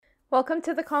Welcome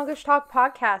to the Konglish Talk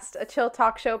podcast, a chill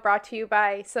talk show brought to you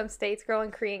by some States girl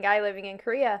and Korean guy living in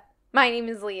Korea. My name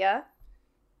is Leah.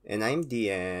 And I'm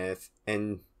Diaz.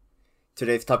 And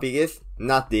today's topic is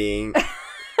nothing.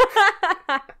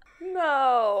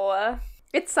 No.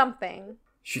 It's something.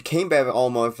 She came back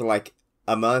almost like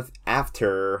a month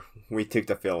after we took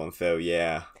the film, so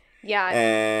yeah. Yeah.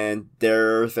 And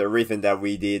there's a reason that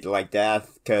we did like that,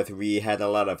 because we had a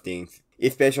lot of things,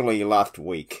 especially last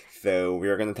week. So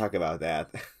we're gonna talk about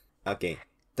that. Okay.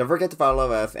 Don't forget to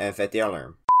follow us and set the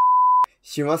alarm.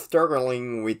 She was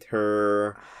struggling with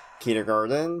her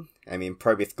kindergarten,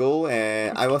 private school,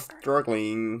 and I was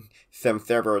struggling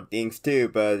several things too,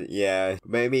 but yeah,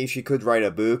 maybe she could write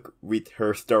a book with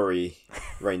her story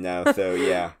right now, so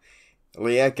yeah.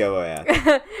 Leah, go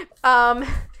ahead.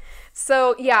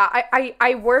 So yeah,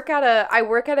 I work at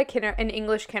an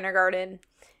English kindergarten,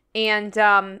 and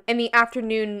in the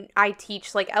afternoon I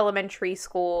teach like elementary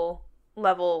school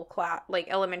level class, like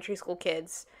elementary school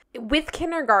kids. With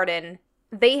kindergarten,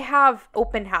 they have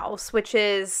open house, which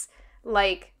is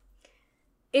like,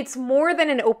 it's more than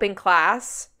an open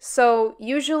class. So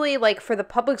usually, like, for the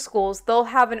public schools, they'll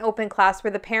have an open class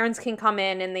where the parents can come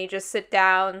in and they just sit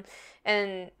down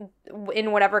and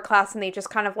in whatever class, and they just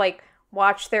kind of like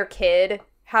watch their kid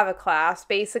have a class,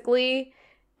 basically.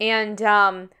 And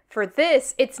for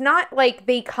this, it's not like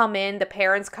they come in, the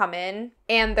parents come in,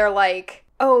 and they're like,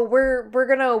 oh, we're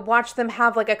gonna watch them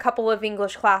have like a couple of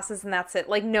English classes and that's it.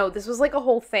 Like, no, this was like a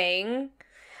whole thing.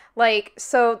 Like,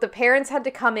 so the parents had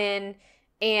to come in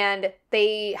and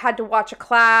they had to watch a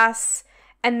class,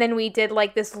 and then we did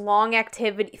like this long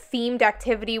themed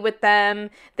activity with them.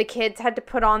 The kids had to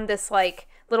put on this like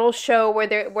little show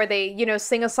where they you know,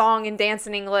 sing a song and dance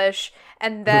in English,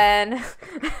 and then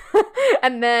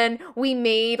and then we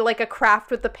made like a craft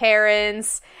with the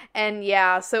parents, and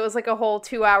yeah, so it was like a whole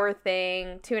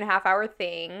 2.5 hour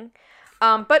thing.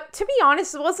 But to be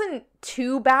honest, it wasn't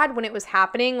too bad when it was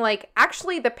happening. Like,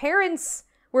 actually, the parents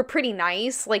were pretty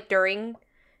nice, like, during,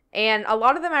 and a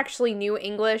lot of them actually knew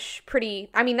English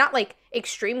not like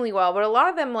extremely well, but a lot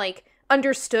of them like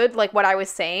understood like what I was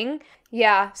saying.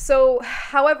 Yeah. So,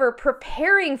 however,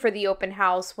 preparing for the open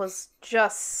house was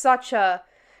just such a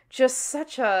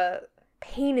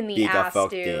pain in the ass,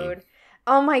 dude.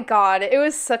 Oh my god, it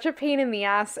was such a pain in the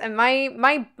ass, and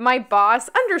my boss,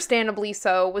 understandably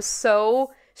so, was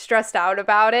so stressed out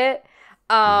about it.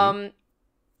 And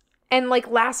like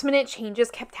last minute changes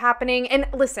kept happening. And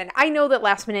listen, I know that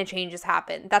last minute changes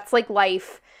happen. That's like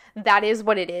life. That is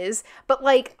what it is. But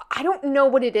like, I don't know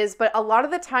what it is, but a lot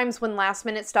of the times when last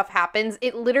minute stuff happens,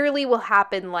 it literally will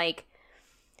happen like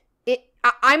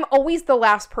I'm always the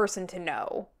last person to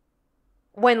know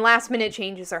when last minute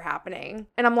changes are happening.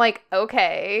 And I'm like,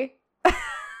 okay.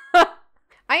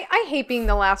 I hate being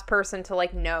the last person to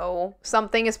like know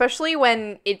something, especially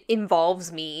when it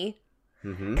involves me.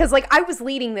 Because like, I was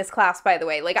leading this class, by the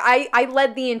way. Like, I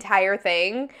led the entire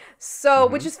thing, so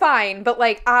which is fine, but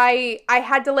like I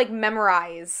had to like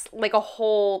memorize like the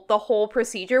whole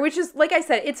procedure, which is, like I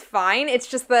said, it's fine. It's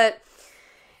just that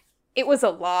it was a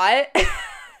lot.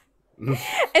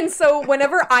 And so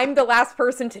whenever I'm the last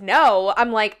person to know,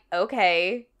 I'm like,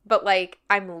 okay, but like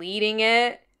I'm leading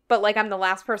it, but like I'm the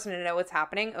last person to know what's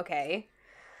happening. Okay.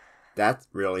 That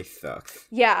really sucks.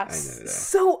 Yeah. I know that.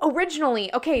 So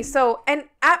originally, okay, so, and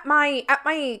at my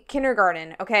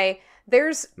kindergarten, okay,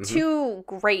 there's two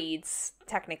grades,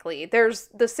 technically. There's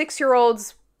the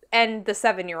 6-year-olds and the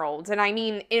 7-year-olds. And I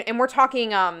mean, and we're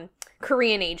talking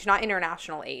Korean age, not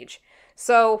international age.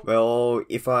 So, well,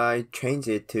 if I change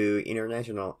it to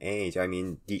international age,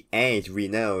 the age we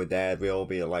know that will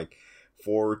be like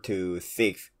 4 to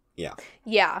 6. Yeah.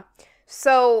 Yeah.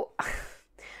 So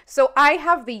I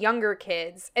have the younger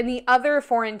kids, and the other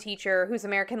foreign teacher, who's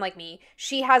American like me,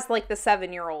 she has like the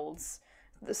 7-year-olds.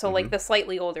 So like the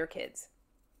slightly older kids.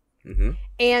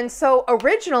 And so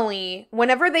originally,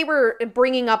 whenever they were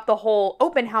bringing up the whole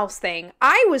open house thing,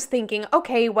 I was thinking,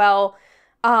 okay, well,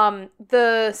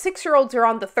 the 6-year-olds are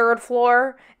on the 3rd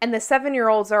floor, and the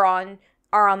 7-year-olds are on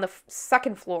the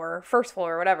first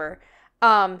floor, whatever,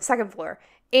 2nd floor.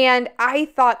 And I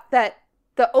thought that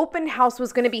the open house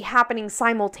was going to be happening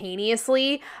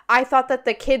simultaneously. I thought that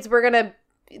the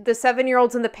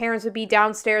 7-year-olds and the parents would be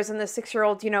downstairs, and the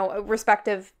 6-year-olds, you know,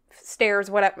 respective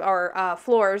stairs, whatever, or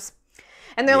floors.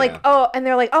 And they're like, oh,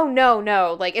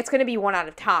 no, like, it's going to be one at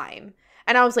a time.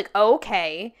 And I was like, oh,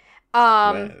 okay.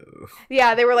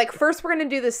 Yeah, they were like, first we're going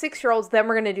to do the 6-year-olds, then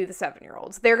we're going to do the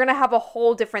 7-year-olds. They're going to have a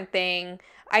whole different thing.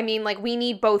 I mean, like, we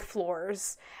need both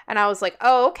floors. And I was like,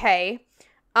 oh, okay.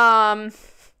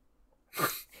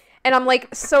 And I'm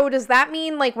like, so does that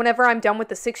mean, like, whenever I'm done with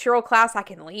the 6-year-old class, I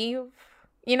can leave?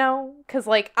 You know? Because,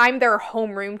 like, I'm their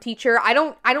homeroom teacher. I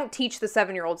don't teach the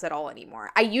 7-year-olds at all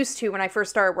anymore. I used to when I first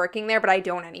started working there, but I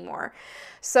don't anymore.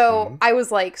 So I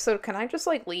was like, so can I just,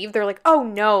 like, leave? They're like, oh,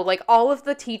 no. Like, all of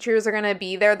the teachers are going to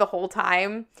be there the whole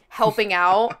time helping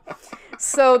out.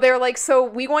 So they're like, so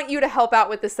we want you to help out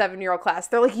with the 7-year-old class.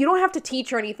 They're like, you don't have to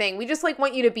teach or anything. We just, like,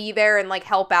 want you to be there and, like,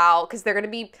 help out because they're going to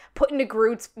be put into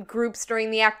groups during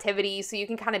the activity so you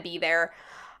can kind of be there.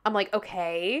 I'm like,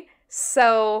 okay.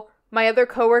 So my other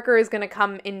coworker is going to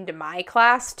come into my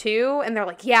class too. And they're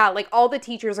like, yeah, like, all the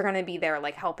teachers are going to be there,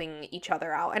 like, helping each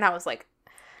other out. And I was like,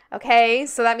 okay,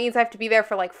 so that means I have to be there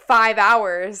for, like, 5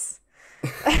 hours.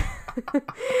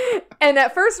 And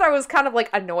at first I was kind of, like,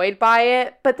 annoyed by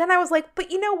it, but then I was like,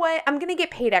 but you know what? I'm gonna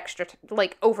get paid extra,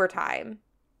 like, overtime.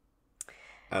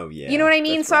 Oh, yeah. You know what I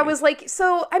mean? So right. I was like,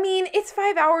 so, I mean, it's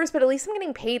 5 hours, but at least I'm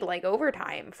getting paid, like,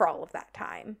 overtime for all of that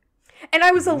time. And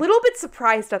I was a little bit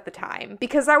surprised at the time,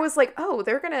 because I was like, oh,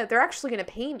 they're actually gonna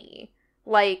pay me,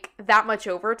 like, that much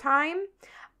overtime.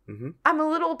 I'm a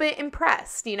little bit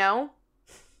impressed, you know?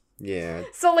 Yeah.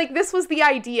 So, like, this was the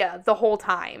idea the whole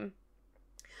time.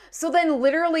 So then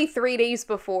literally 3 days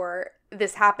before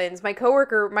this happens, my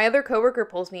other coworker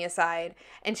pulls me aside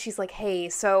and she's like, hey,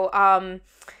 so,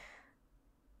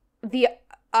 the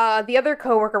other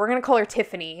coworker, we're going to call her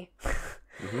Tiffany.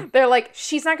 They're like,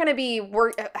 she's not going to be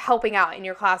helping out in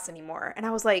your class anymore. And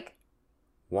I was like,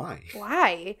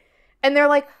 why? And they're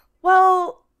like,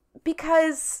 well,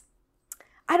 because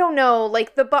I don't know,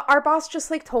 like, our boss just,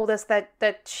 like, told us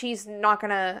that she's not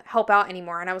going to help out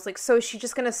anymore. And I was like, so is she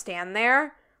just going to stand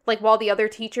there? Like, while the other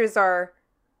teachers are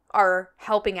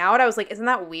helping out? I was like, isn't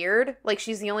that weird? Like,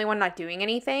 she's the only one not doing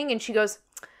anything? And she goes,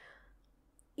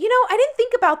 you know, I didn't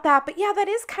think about that, but yeah, that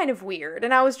is kind of weird.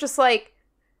 And I was just like,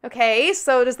 okay,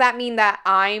 so does that mean that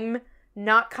I'm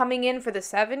not coming in for the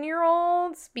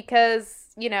 7-year-olds? Because,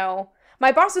 you know,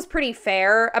 my boss is pretty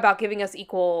fair about giving us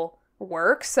equal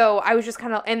work. So I was just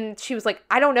kind of, and she was like,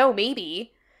 I don't know,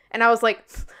 maybe. And I was like,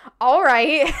 all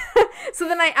right. So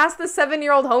then I asked the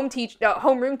 7-year-old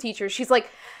homeroom teacher. She's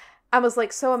like, I was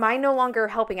like, so am I no longer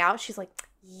helping out? She's like,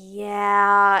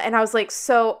 yeah. And I was like,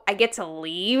 so I get to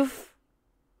leave?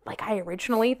 Like I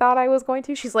originally thought I was going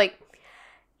to. She's like,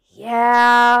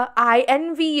 yeah, I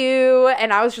envy you.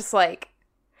 And I was just like,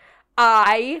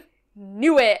 I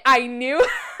knew it. I knew.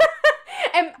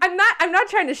 And I'm not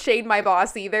trying to shade my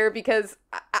boss either, because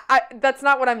I that's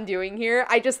not what I'm doing here.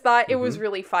 I just thought it was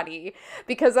really funny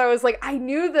because I was like, I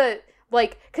knew that,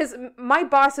 like, because my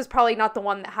boss is probably not the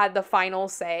one that had the final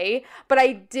say, but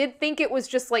I did think it was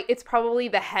just like, it's probably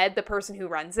the head, the person who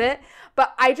runs it.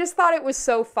 But I just thought it was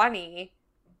so funny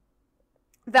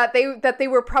that they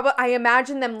were probably, I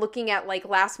imagine them looking at like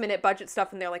last minute budget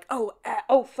stuff and they're like,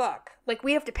 oh fuck, like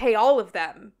we have to pay all of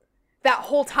them that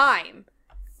whole time.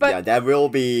 But, yeah, that will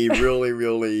be really,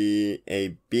 really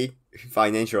a big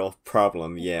financial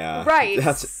problem. Yeah. Right.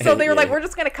 So they were like, we're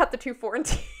just going to cut the 2 foreign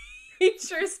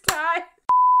teachers' time.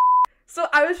 So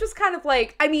I was just kind of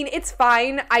like, I mean, it's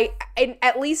fine.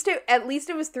 At least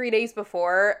it was 3 days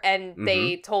before and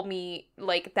they told me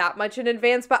like that much in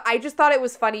advance. But I just thought it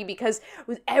was funny because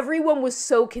everyone was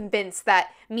so convinced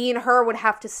that me and her would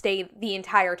have to stay the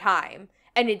entire time.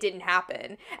 And it didn't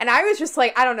happen. And I was just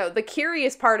like, I don't know. The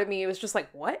curious part of me was just like,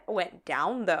 what went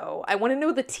down though? I want to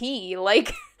know the tea.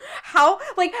 Like, how,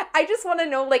 like, I just want to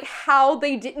know, like, how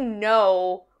they didn't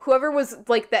know, whoever was,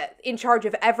 like, in charge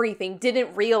of everything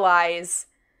didn't realize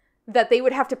that they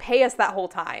would have to pay us that whole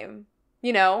time.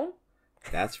 You know?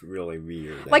 That's really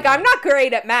weird. Like, I'm not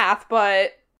great at math,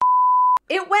 but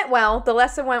it went well. The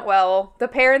lesson went well. The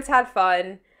parents had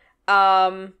fun.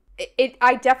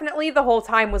 I definitely the whole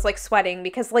time was like sweating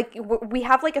because like we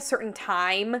have like a certain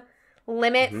time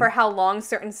limit for how long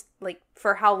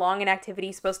an activity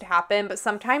is supposed to happen, but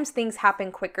sometimes things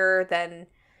happen quicker than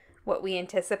what we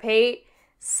anticipate.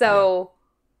 So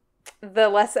the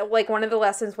lesson, like one of the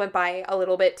lessons went by a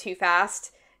little bit too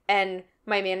fast and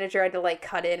my manager had to like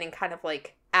cut in and kind of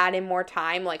like add in more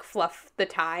time, like fluff the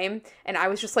time. And I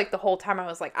was just like the whole time I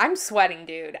was like, I'm sweating,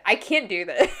 dude. I can't do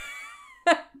this.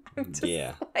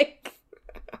 Yeah. Like,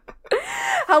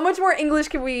 how much more English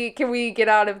can we get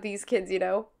out of these kids, you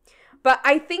know? But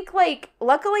I think, like,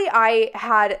 luckily I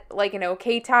had, like, an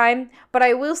okay time. But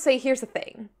I will say, here's the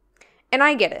thing. And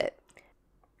I get it.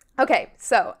 Okay,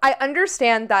 so I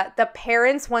understand that the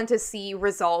parents want to see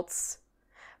results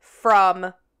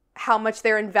from how much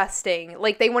they're investing.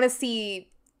 Like, they want to see,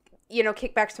 you know,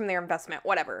 kickbacks from their investment,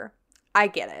 whatever. I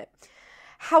get it.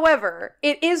 However,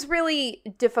 it is really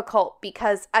difficult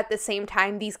because at the same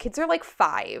time, these kids are like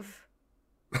 5.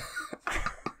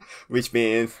 Which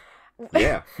means,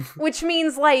 yeah. Which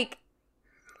means, like,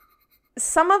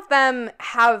 some of them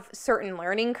have certain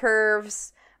learning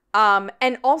curves.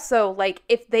 And also, like,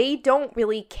 if they don't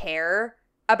really care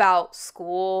about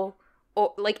school,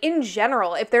 or, like, in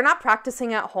general, if they're not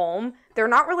practicing at home, they're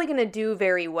not really going to do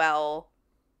very well,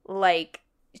 like,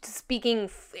 speaking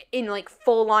in, like,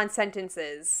 full-on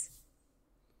sentences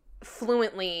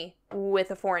fluently with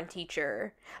a foreign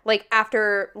teacher, like,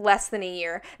 after less than a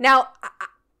year. Now,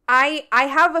 I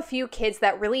have a few kids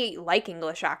that really like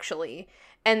English, actually,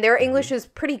 and their English is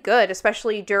pretty good,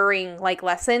 especially during, like,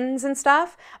 lessons and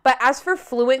stuff. But as for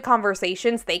fluent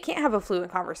conversations, they can't have a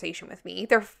fluent conversation with me.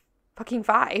 They're fucking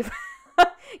 5.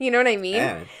 You know what I mean?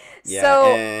 Yeah, So,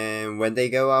 and when they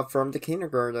go out from the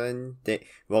kindergarten, they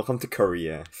welcome to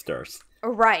Korea starts.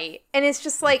 right. And it's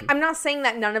just like, I'm not saying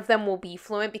that none of them will be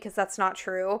fluent, because that's not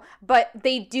true, but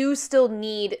they do still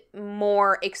need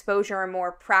more exposure and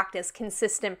more practice,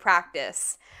 consistent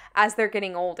practice as they're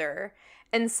getting older.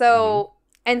 And so,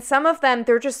 and some of them,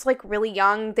 they're just like really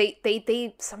young.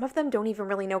 They some of them don't even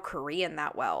really know Korean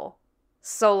that well.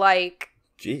 So, like,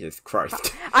 Jesus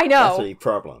Christ. I know. That's a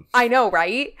problem. I know,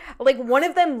 right? Like, one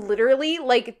of them literally,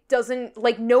 like, doesn't,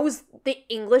 like, knows the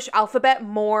English alphabet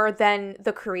more than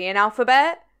the Korean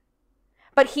alphabet,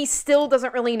 but he still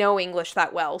doesn't really know English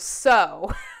that well,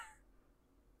 so.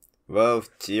 Well,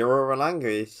 zero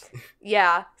language.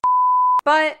 Yeah.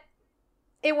 But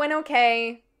it went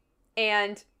okay,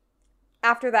 and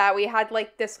after that, we had,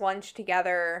 like, this lunch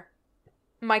together.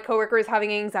 My coworker was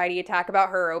having an anxiety attack about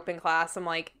her open class. I'm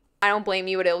like, I don't blame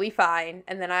you, it'll be fine.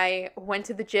 And then I went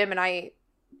to the gym and I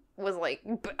was like,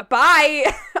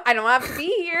 bye! I don't have to be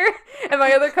here. And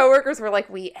my other coworkers were like,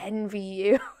 we envy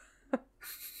you.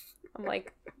 I'm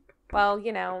like, well,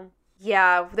 you know.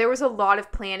 Yeah, there was a lot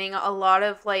of planning, a lot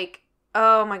of, like,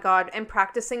 oh my god, and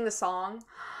practicing the song.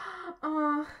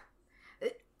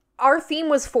 Our theme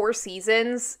was 4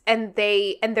 seasons, and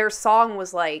their song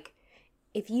was like,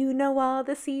 if you know all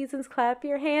the seasons, clap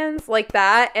your hands, like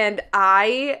that. And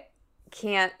I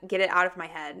can't get it out of my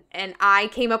head. And I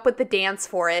came up with the dance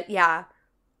for it. Yeah,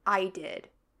 I did.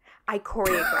 I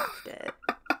choreographed it.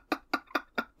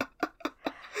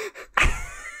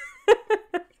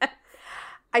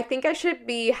 I think I should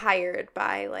be hired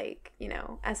by, like, you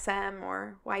know, SM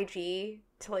or YG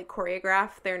to, like,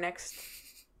 choreograph their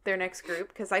next group,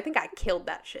 because I think I killed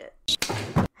that shit.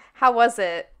 How was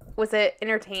it? Was it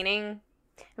entertaining?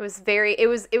 It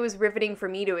was riveting for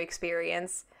me to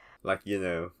experience. Like, you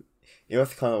know, it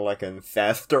was kind of like a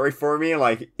sad story for me.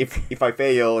 Like, if I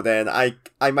fail, then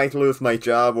I might lose my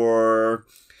job, or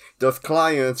those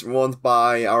clients won't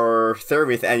buy our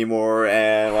service anymore,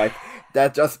 and, like,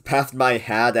 that just passed my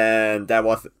head, and that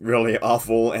was really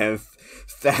awful and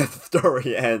sad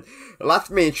story. And last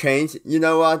minute change, you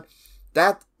know what?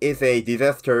 That is a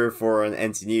disaster for an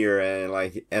engineer, and,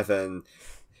 like,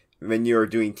 when you're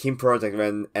doing team project,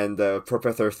 and the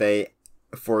professor say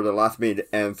for the last minute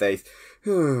and says,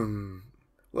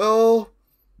 well,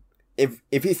 if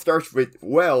he starts with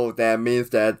well, that means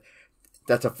that's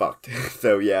a fucked.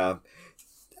 So yeah,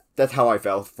 that's how I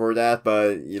felt for that.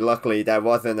 But luckily, that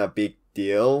wasn't a big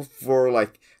deal for,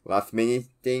 like, last minute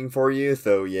thing for you.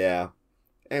 So yeah.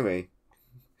 Anyway,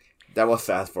 that was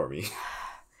sad for me.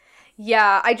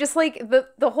 Yeah, I just, like,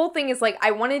 the whole thing is, like,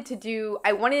 I wanted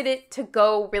it to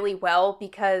go really well,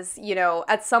 because, you know,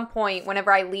 at some point,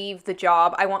 whenever I leave the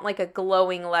job, I want, like, a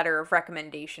glowing letter of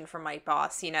recommendation from my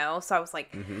boss, you know? So I was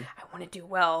like, I want to do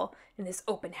well in this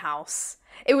open house.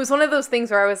 It was one of those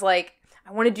things where I was like,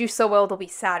 I want to do so well, they'll be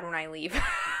sad when I leave.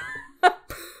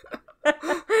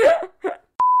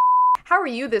 How are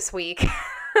you this week?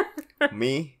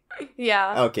 Me?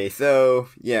 Yeah. Okay, so,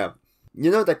 yeah. You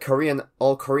know that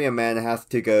all Korean men has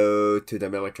to go to the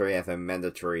military as a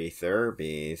mandatory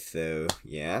service, so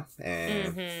yeah.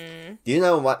 And do you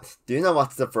know what's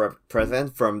the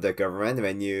present from the government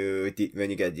when you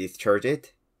get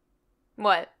discharged?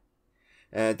 What?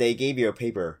 They gave you a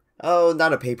paper. Oh,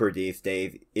 not a paper these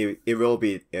days. It will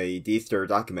be a digital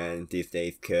document these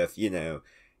days, because, you know,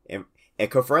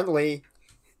 eco-friendly,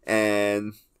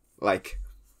 and, like,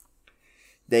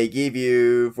 they give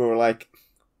you for, like,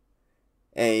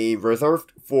 a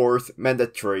reserved force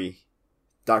mandatory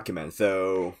document.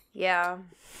 So yeah,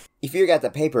 if you get the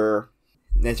paper,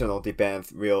 National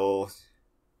Defense will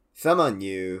summon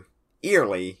you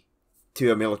yearly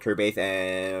to a military base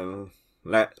and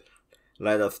let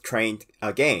us train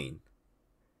again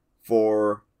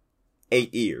for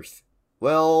 8 years.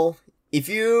 Well, if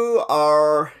you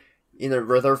are in a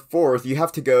reserve force, you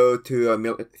have to go to a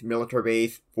military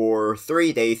base for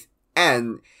 3 days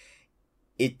and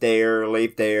eat there,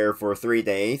 live there for 3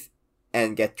 days,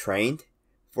 and get trained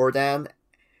for that.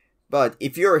 But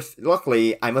if you're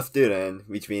luckily, I'm a student,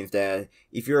 which means that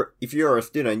if you're a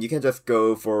student, you can just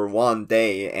go for one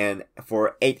day and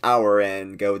for 8 hours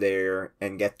and go there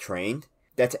and get trained.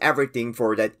 That's everything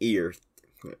for that year.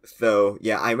 So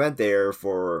yeah, I went there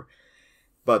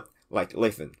but like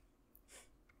listen,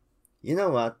 you know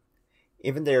what?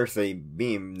 Even there's a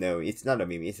meme. No, it's not a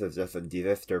meme. It's just a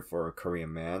disaster for a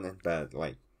Korean man. But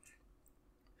like,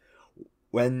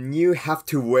 when you have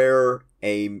to wear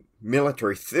a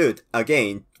military suit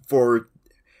again for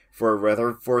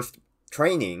weather force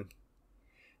training,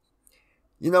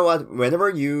 you know what? Whenever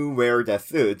you wear that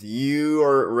suit,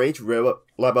 your rage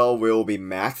level will be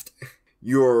maxed.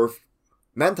 Your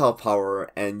mental power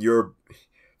and your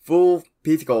full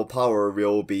physical power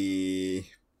will be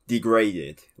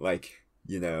degraded. Like,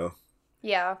 you know.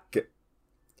 Yeah.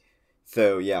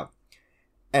 So yeah,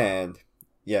 and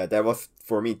yeah, that was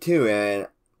for me too. And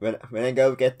when I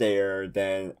go get there,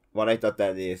 then what I thought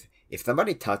that is, if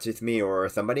somebody touches me or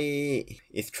somebody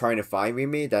is trying to fight with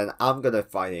me, then I'm gonna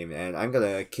fight him and I'm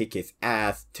gonna kick his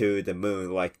ass to the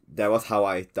moon. Like, that was how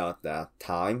I thought that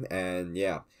time. And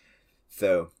yeah,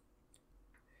 so,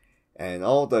 and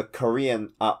all the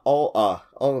Korean, all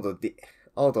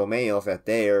the males that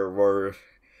there were,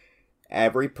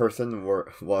 every person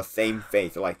was same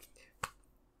face, like,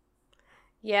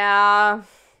 yeah,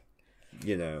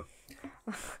 you know.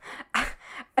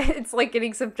 It's like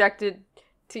getting subjected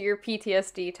to your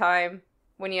PTSD time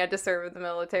when you had to serve in the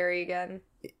military again.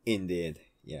 Indeed,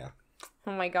 yeah.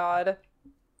 Oh my god.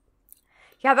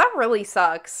 Yeah, that really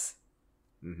sucks.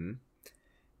 Mm-hmm.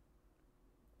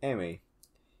 Anyway,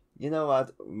 you know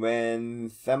what? When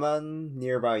someone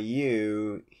nearby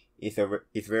you is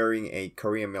wearing a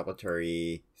Korean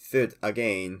military suit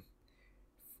again,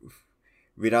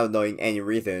 without knowing any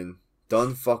reason,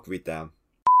 don't fuck with them.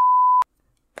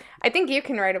 I think you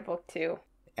can write a book too.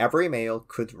 Every male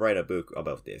could write a book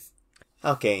about this.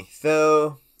 Okay,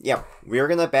 so yeah, we're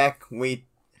gonna back with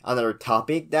another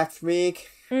topic next week.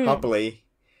 Hopefully.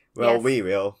 Well, yes. We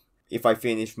will. If I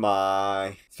finish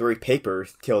my 3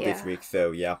 papers till this week,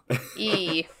 so yeah.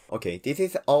 Okay, this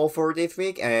is all for this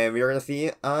week, and we're gonna see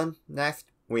you on next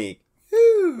week.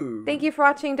 Woo! Thank you for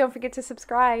watching. Don't forget to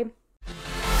subscribe.